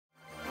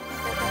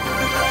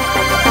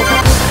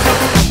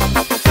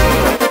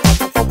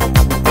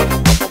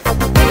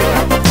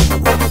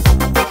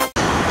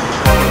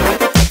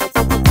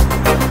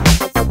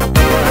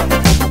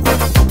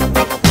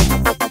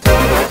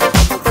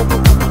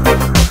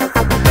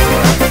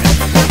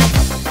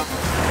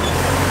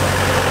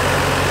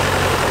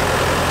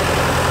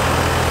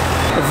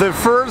The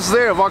first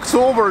day of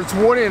October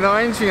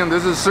 2019,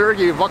 this is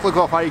Sergey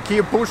Vaklikov. I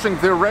keep pushing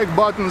the rec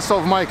buttons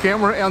of my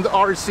camera and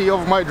RC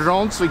of my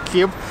drone to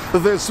keep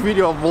this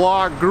video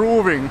vlog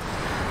grooving.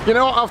 You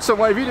know, after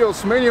my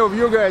videos, many of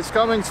you guys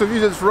coming to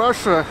visit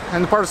Russia,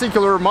 in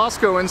particular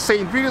Moscow and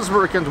St.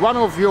 Petersburg, and one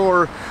of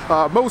your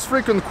most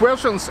frequent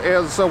questions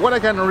is what I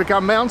can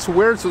recommend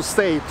where to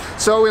stay.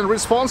 So in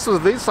response to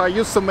this, I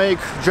used to make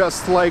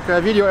just like a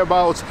video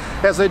about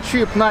as a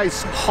cheap,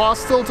 nice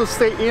hostel to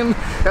stay in,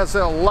 as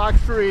a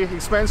luxury,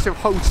 expensive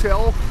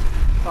hotel,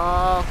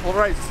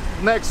 right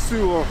next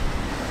to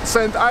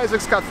St.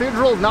 Isaac's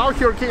Cathedral. Now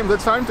here came the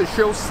time to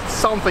show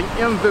something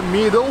in the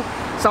middle,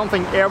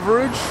 something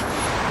average,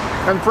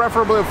 and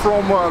preferably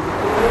from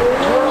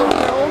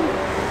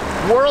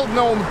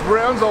world-known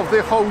brands of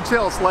the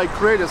hotels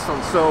like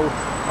Radisson. So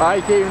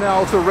I came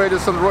now to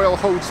Radisson Royal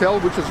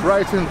Hotel, which is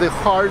right in the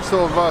heart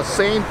of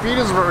St.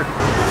 Petersburg.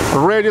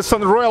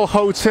 Radisson Royal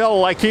Hotel,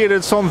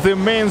 located on the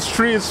main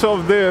streets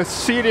of the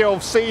city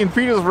of St.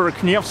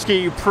 Petersburg,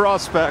 Nevsky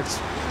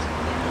Prospect,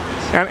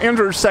 an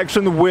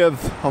intersection with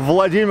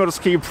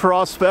Vladimirsky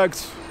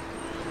Prospect.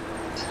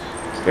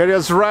 It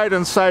is right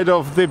inside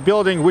of the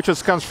building, which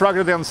is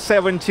constructed in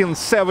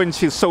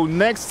 1770, so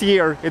next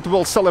year it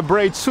will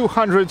celebrate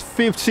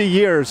 250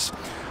 years.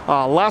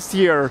 Last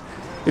year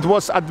it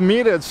was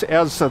admitted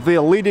as the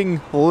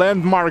leading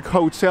landmark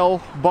hotel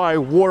by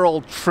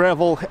World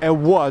Travel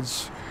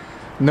Awards.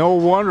 No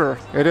wonder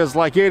it is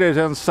located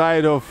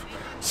inside of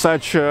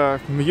such a,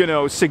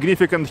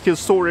 significant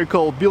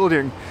historical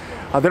building.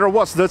 There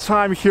was the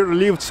time here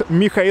lived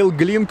Mikhail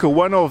Glinka,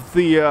 one of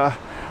the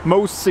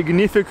most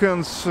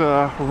significant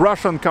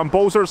Russian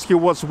composers. He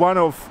was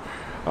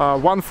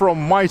one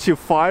from Mighty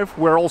Five,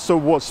 where also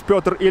was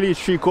Pyotr Ilyich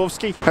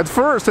Tchaikovsky. At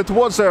first it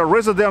was a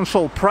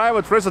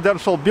private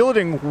residential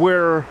building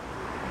where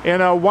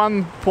in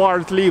one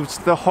part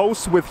lived the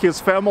host with his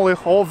family.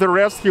 All the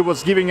rest he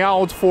was giving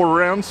out for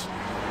rent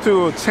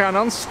to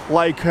tenants,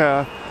 like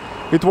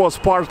it was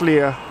partly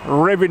a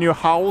revenue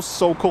house,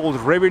 so-called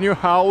revenue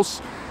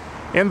house.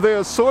 In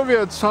the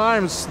Soviet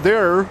times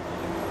there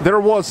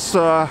was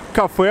a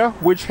cafe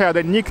which had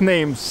a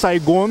nickname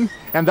Saigon,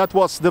 and that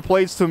was the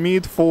place to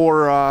meet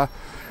for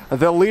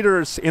the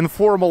leaders,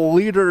 informal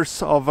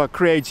leaders of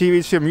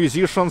creativity,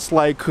 musicians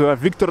like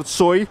Viktor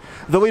Tsoi,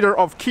 the leader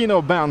of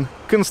Kino band,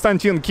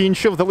 Konstantin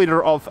Kinchev, the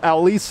leader of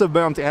Alisa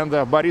band, and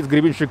Boris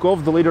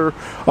Grebenshchikov, the leader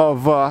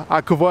of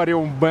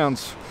Aquarium band.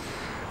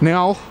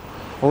 Now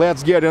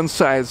let's get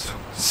inside.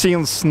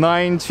 Since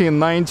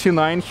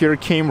 1999 here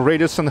came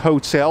Radisson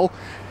Hotel.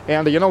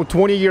 And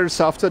 20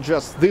 years after,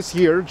 just this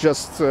year,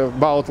 just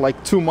about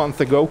like 2 months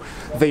ago,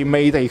 they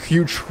made a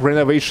huge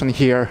renovation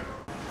here.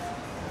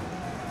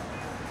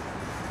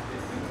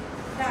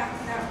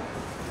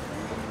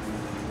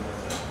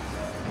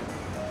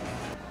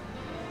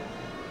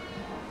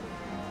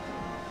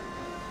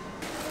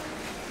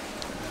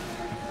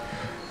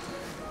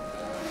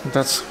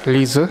 That's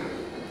Lisa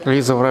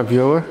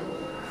Vorobyova.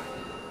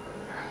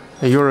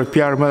 You're a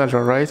PR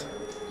manager, right?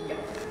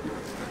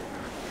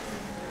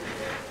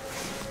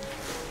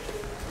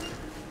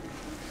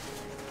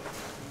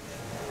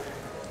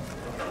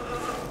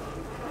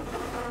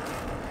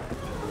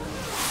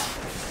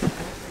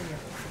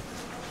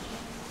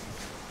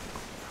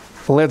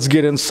 Let's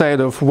get inside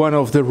of one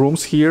of the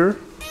rooms here.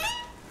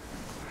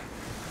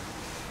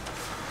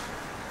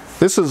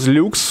 This is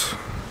luxe,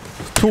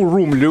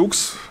 two-room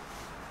luxe.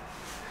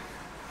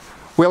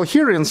 Well,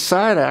 here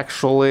inside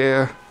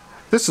actually,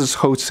 this is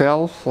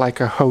hotel, like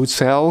a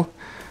hotel.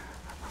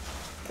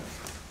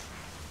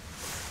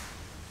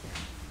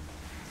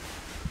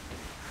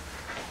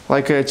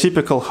 Like a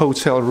typical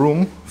hotel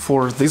room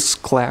for this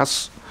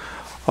class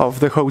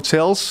of the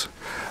hotels.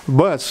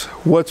 But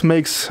what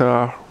makes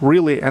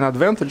really an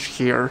advantage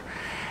here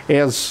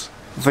is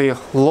the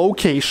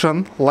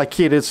location,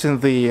 located in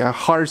the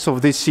heart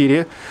of the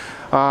city,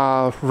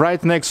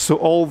 right next to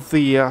all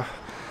the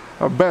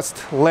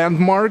best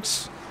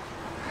landmarks,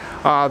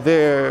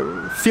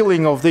 the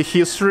feeling of the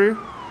history.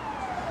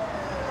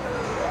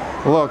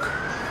 Look,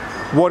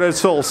 what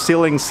it's all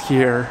ceilings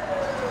here.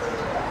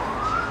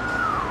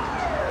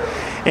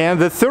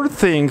 And the third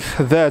thing,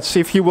 that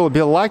if you will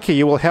be lucky,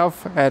 you will have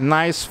a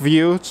nice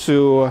view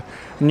to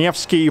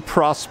Nevsky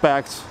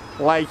Prospect,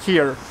 like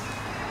here.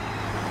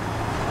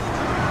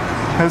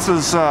 This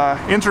is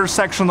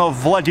intersection of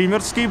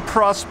Vladimirsky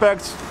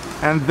Prospect,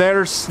 and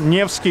there's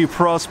Nevsky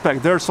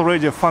Prospect. There's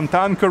already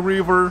Fontanka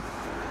River.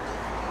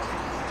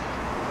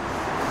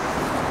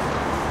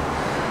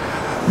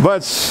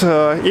 But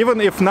even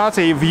if not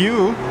a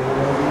view,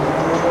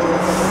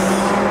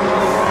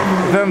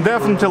 then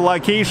definitely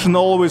location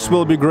always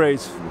will be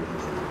great.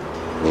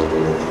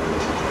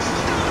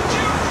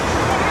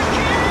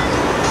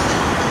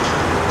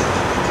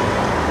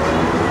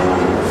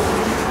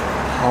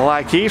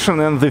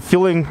 Location and the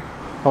feeling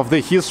of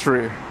the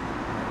history.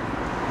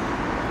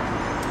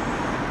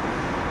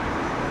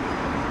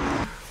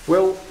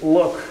 Well,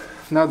 look,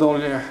 not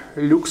only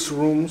luxe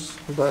rooms,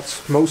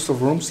 but most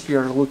of rooms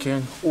here are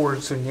looking or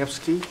to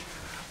Nevsky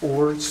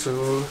or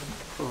to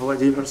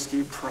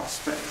Vladimirsky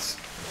Prospect.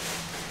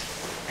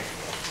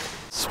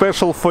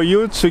 Special for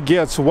you to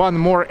get one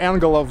more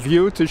angle of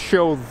view to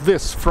show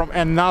this from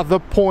another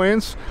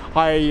point.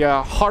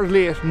 I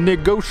hardly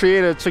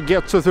negotiated to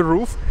get to the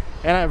roof,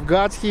 and I've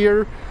got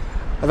here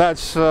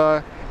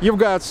that you've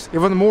got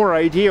even more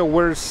idea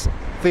where's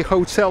the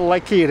hotel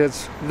located.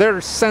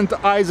 There's St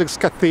Isaac's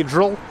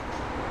Cathedral,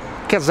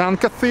 Kazan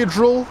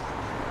Cathedral,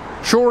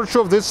 Church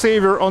of the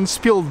Savior on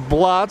Spilled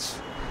Blood.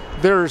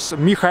 There's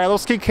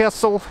Mikhailovsky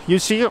Castle. You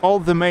see all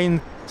the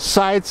main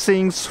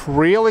sightseeings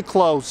really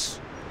close.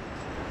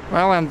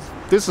 Well, and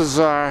this is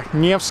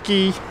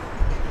Nevsky,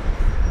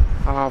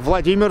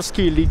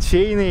 Vladimirsky,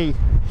 Liteyny.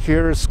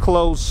 Here's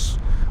close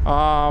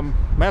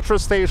metro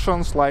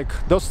stations like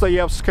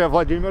Dostoevskaya,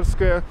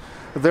 Vladimirskaya.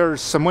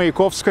 There's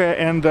Mayakovskaya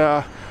and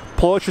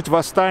Plochit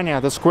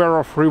Vostania, the Square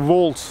of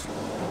Revolt.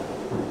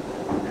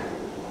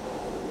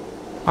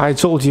 I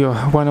told you,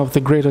 one of the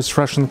greatest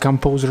Russian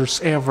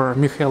composers ever,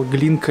 Mikhail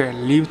Glinka,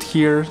 lived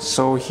here,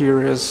 so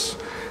here is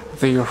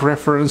the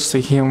reference to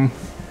him,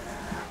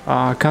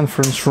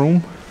 conference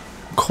room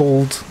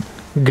called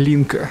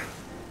Glinka.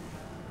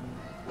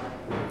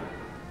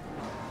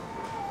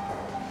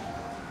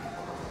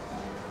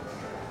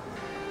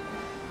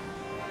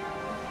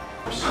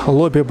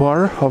 Lobby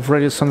bar of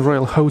Radisson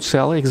Royal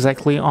Hotel,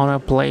 exactly on a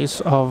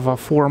place of a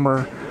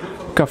former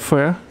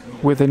cafe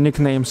with the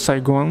nickname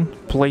Saigon,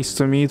 place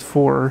to meet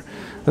for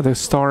the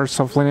stars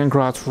of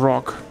Leningrad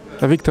rock,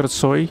 Viktor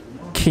Tsoi,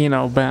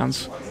 Kino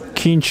bands,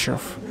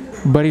 Kinchev,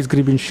 Boris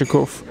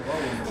Grebenshchikov.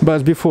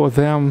 But before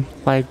them,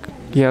 like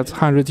yet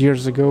 100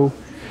 years ago,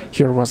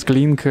 here was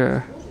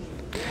Glinka,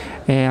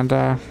 and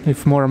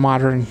if more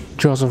modern,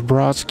 Joseph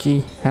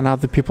Brodsky and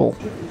other people.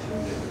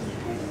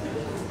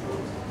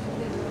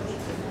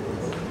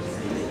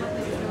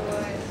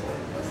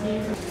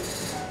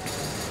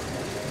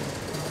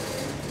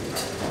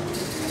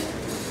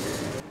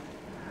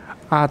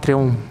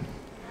 Atrium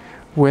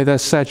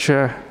with such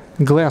a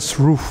glass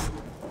roof.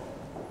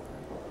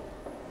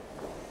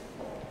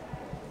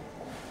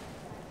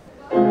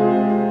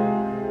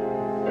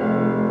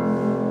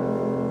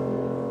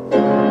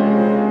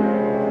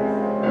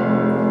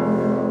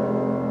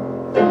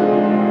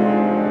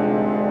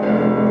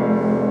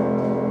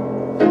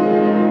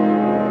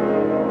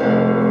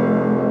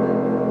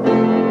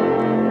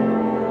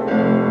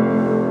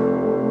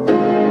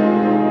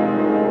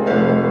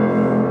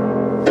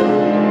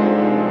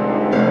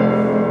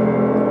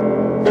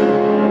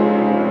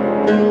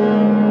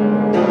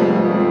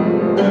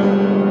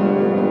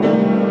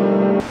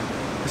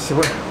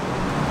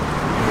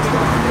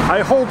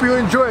 I hope you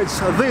enjoyed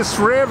this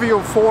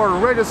review for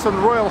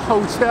Radisson Royal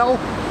Hotel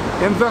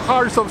in the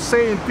heart of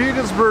St.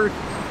 Petersburg.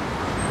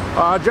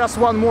 Just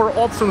one more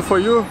option for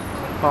you,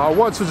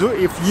 what to do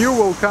if you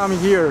will come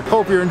here.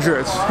 Hope you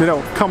enjoyed. You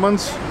know,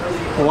 comment,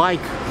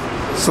 like,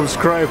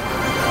 subscribe.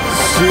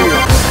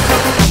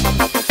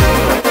 See you.